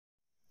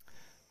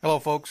Hello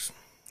folks,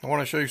 I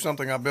want to show you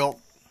something I built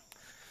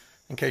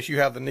in case you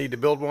have the need to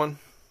build one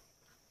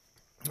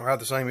or have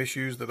the same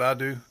issues that I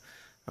do.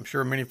 I'm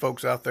sure many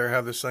folks out there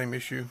have the same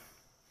issue.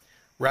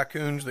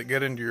 Raccoons that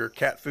get into your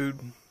cat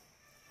food.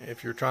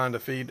 If you're trying to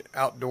feed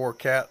outdoor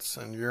cats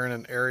and you're in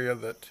an area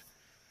that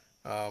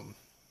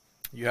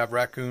you have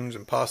raccoons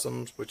and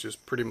possums, which is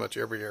pretty much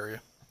every area.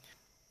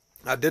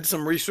 I did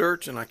some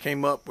research and I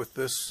came up with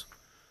this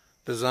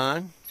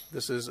design.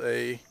 This is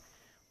a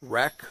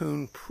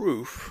raccoon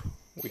proof,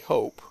 we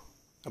hope,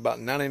 about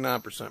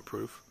 99%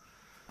 proof,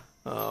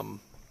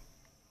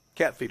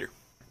 cat feeder.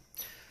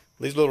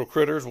 These little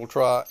critters will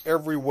try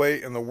every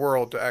way in the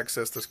world to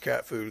access this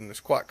cat food, and it's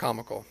quite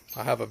comical.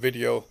 I have a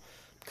video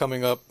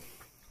coming up,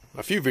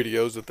 a few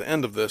videos at the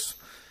end of this,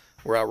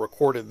 where I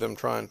recorded them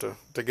trying to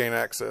gain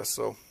access,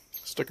 so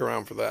stick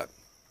around for that.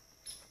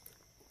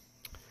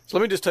 So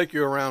let me just take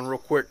you around real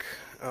quick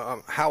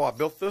how I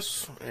built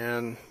this,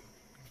 and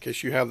in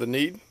case you have the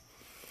need.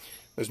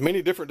 There's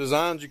many different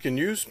designs you can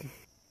use.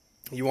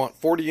 You want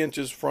 40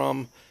 inches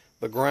from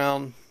the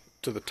ground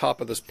to the top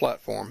of this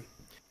platform.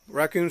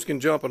 Raccoons can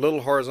jump a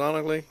little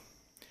horizontally,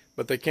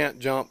 but they can't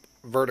jump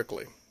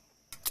vertically.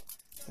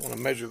 I want to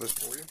measure this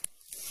for you.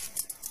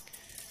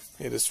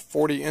 It is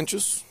 40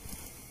 inches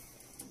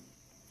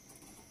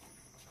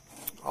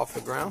off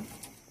the ground.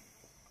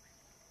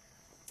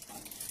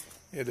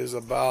 It is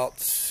about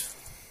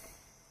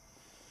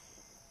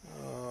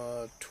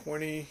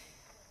 20,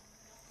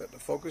 got the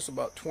focus,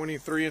 about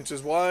 23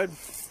 inches wide,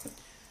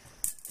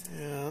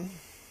 and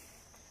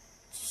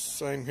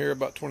same here,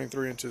 about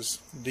 23 inches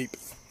deep.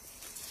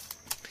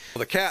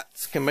 The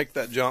cats can make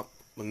that jump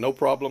with no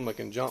problem. They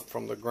can jump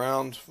from the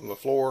ground, from the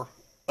floor,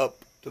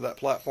 up to that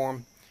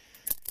platform.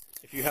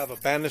 If you have a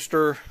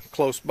banister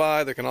close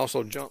by, they can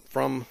also jump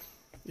from,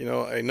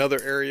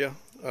 another area,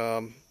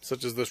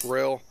 such as this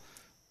rail,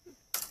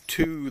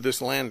 to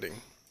this landing.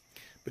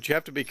 But you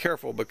have to be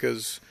careful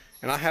because,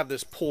 and I have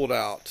this pulled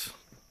out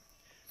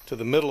to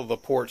the middle of the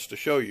porch to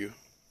show you,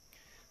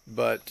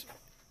 but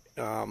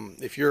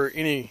if you're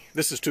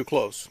this is too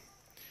close,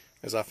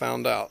 as I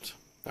found out.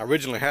 I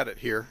originally had it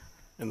here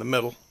in the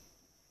middle,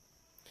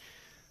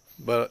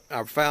 but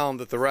I found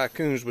that the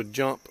raccoons would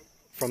jump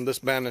from this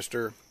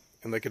banister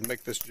and they could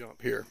make this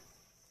jump here.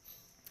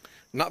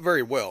 Not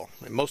very well,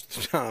 and most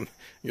of the time,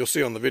 you'll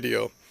see on the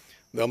video,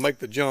 they'll make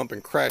the jump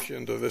and crash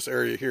into this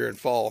area here and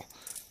fall,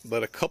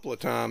 but a couple of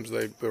times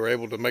they were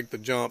able to make the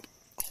jump,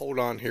 hold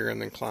on here, and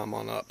then climb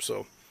on up.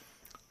 So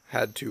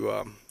had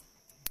to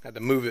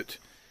move it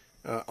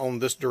on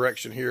this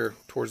direction here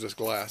towards this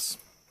glass.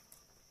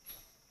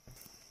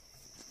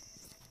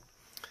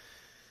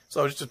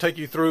 So just to take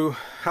you through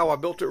how I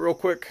built it real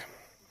quick,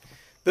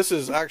 this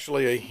is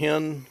actually a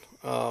hen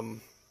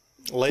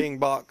laying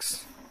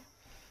box,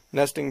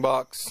 nesting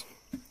box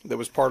that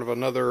was part of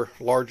another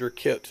larger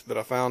kit that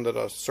I found at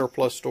a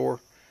surplus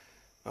store,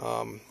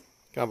 kind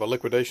of a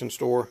liquidation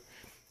store.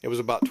 It was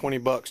about 20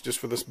 bucks just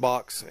for this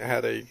box. It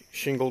had a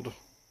shingled,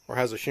 or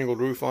has a shingled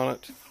roof on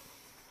it,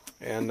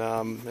 and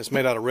it's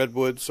made out of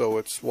redwood, so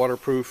it's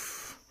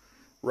waterproof,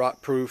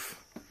 rot proof.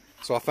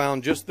 So I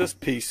found just this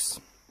piece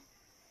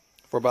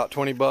for about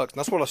 20 bucks. And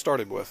that's what I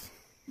started with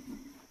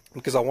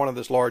because I wanted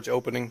this large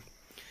opening.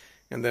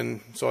 And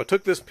then, so I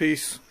took this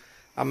piece,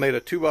 I made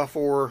a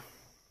 2x4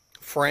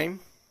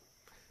 frame,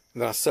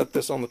 and then I set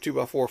this on the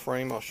 2x4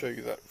 frame. I'll show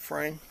you that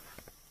frame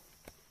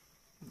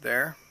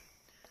there.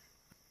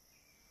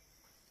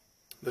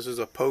 This is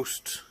a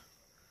post.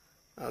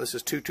 This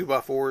is two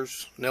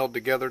 2x4s nailed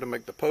together to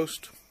make the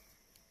post.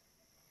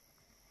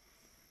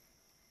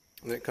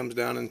 And then it comes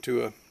down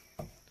into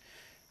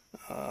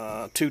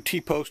a 2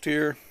 T-post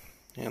here,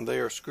 and they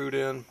are screwed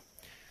in.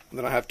 And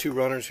then I have 2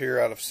 runners here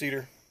out of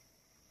cedar,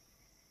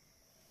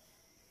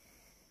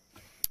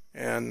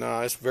 and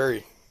it's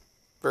very,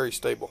 very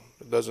stable.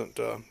 It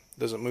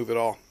doesn't move at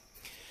all.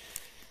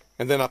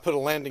 And then I put a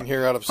landing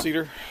here out of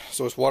cedar,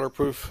 so it's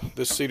waterproof.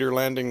 This cedar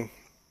landing,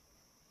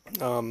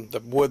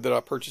 the wood that I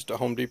purchased at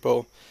Home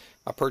Depot,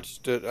 I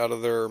purchased it out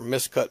of their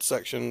miscut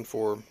section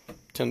for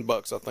 10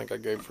 bucks. I think I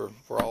gave for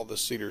all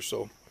this cedar,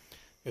 so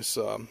it's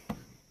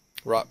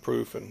rot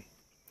proof and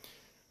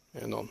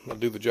I'll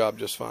do the job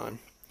just fine.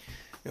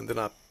 And then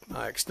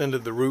I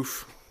extended the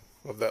roof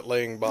of that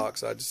laying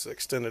box. I just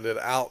extended it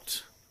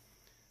out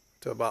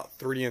to about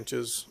 3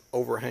 inches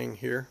overhang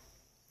here.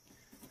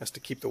 That's to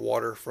keep the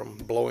water from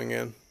blowing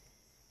in.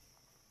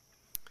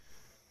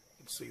 You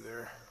can see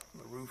there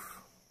on the roof.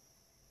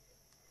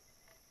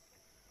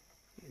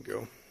 There you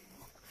go.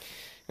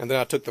 And then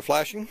I took the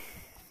flashing,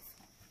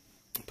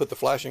 put the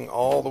flashing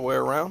all the way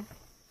around,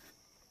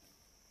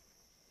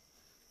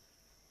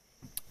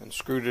 and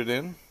screwed it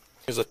in.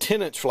 There's a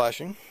 10-inch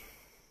flashing.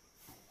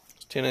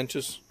 It's 10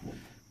 inches.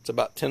 It's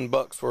about 10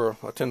 bucks for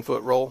a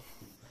 10-foot roll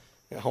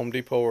at Home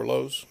Depot or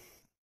Lowe's.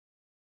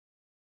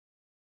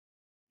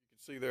 You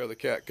can see there the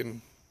cat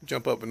can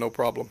jump up with no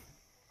problem.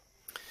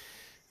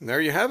 And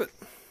there you have it.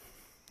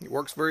 It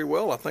works very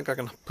well. I think I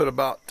can put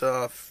about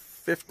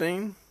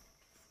 15,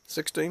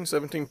 16,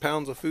 17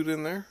 pounds of food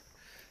in there.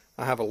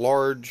 I have a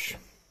large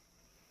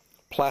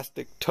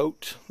plastic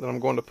tote that I'm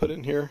going to put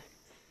in here.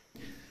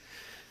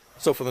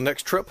 So for the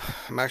next trip,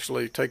 I'm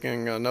actually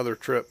taking another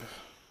trip,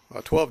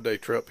 a 12-day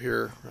trip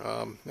here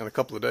in a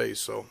couple of days.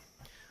 So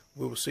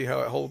we will see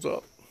how it holds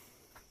up.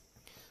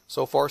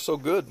 So far, so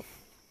good.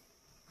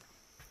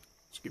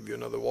 Let's give you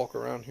another walk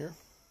around here.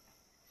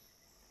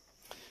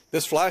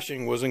 This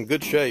flashing was in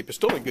good shape. It's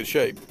still in good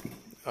shape.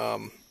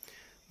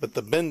 But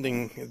the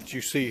bending that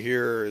you see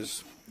here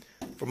is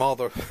from all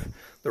the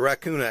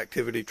raccoon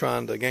activity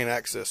trying to gain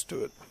access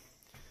to it.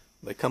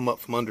 They come up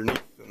from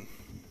underneath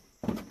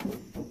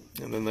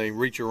and then they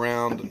reach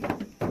around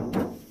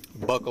and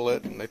buckle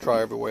it, and they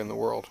try every way in the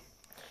world.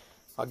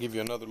 I'll give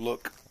you another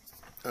look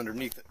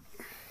underneath it.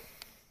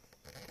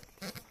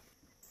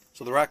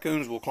 So the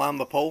raccoons will climb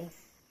the pole,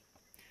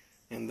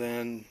 and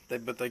then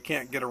but they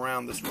can't get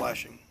around this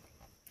flashing.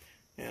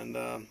 And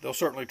they'll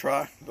certainly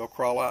try. They'll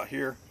crawl out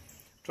here,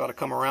 try to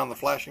come around the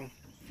flashing,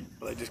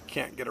 but they just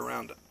can't get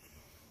around it.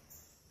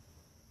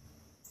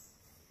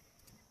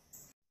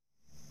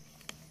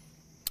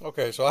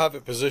 Okay, so I have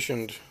it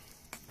positioned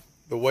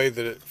the way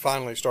that it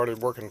finally started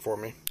working for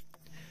me.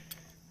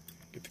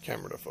 Get the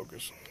camera to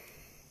focus.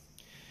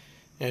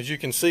 And as you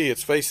can see,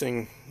 it's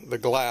facing the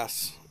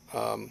glass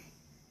to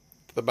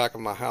the back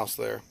of my house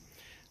there.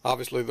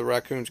 Obviously the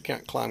raccoons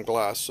can't climb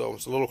glass, so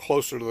it's a little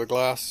closer to the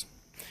glass.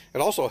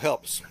 It also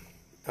helps.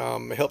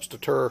 It helps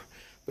deter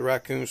the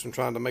raccoons from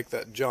trying to make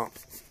that jump.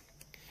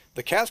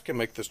 The cats can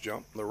make this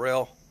jump, the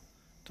rail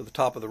to the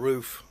top of the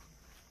roof.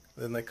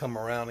 Then they come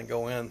around and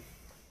go in.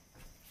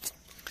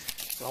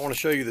 I want to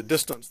show you the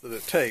distance that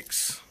it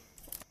takes.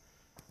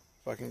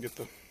 If I can get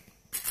the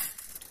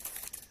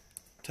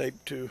tape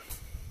to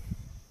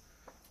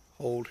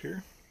hold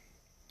here.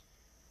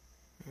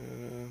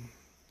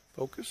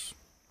 Focus.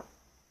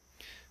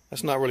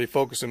 That's not really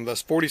focusing.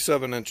 That's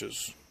 47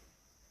 inches.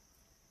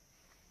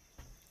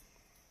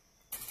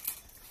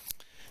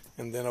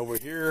 And then over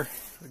here,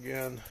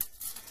 again,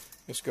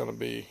 it's going to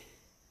be,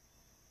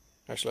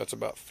 actually that's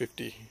about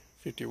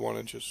 51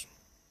 inches.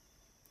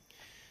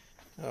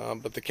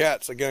 But the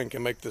cats, again,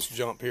 can make this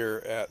jump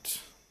here at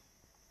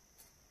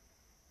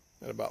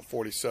about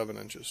 47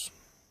 inches.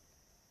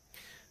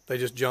 They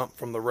just jump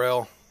from the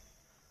rail.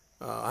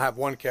 I have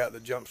one cat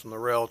that jumps from the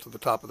rail to the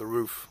top of the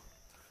roof.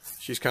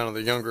 She's kind of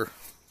the younger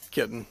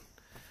kitten.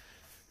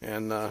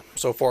 And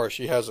so far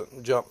she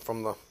hasn't jumped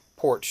from the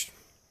porch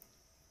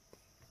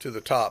to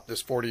the top,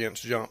 this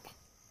 40-inch jump,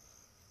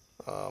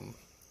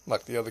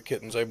 like the other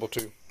kitten's able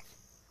to.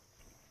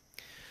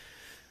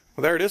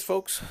 Well, there it is,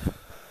 folks.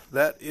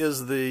 That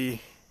is the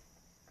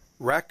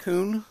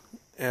raccoon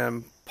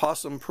and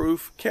possum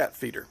proof cat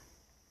feeder.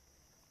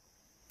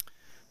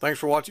 Thanks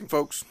for watching,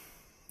 folks,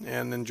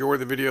 and enjoy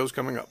the videos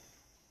coming up.